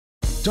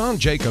Don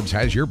Jacobs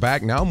has your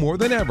back now more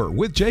than ever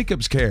with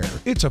Jacobs Care.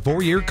 It's a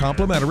 4-year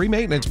complimentary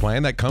maintenance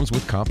plan that comes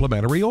with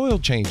complimentary oil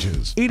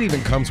changes. It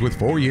even comes with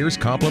 4 years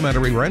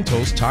complimentary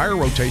rentals, tire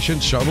rotation,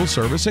 shuttle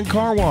service, and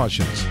car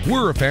washes.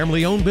 We're a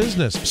family-owned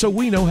business, so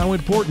we know how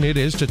important it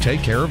is to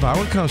take care of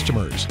our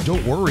customers.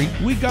 Don't worry,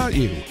 we got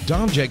you.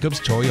 Don Jacobs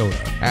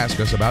Toyota.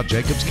 Ask us about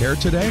Jacobs Care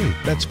today.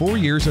 That's 4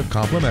 years of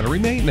complimentary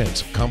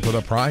maintenance. Come for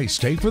the price,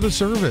 stay for the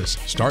service.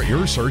 Start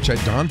your search at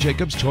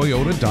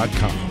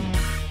donjacobstoyota.com.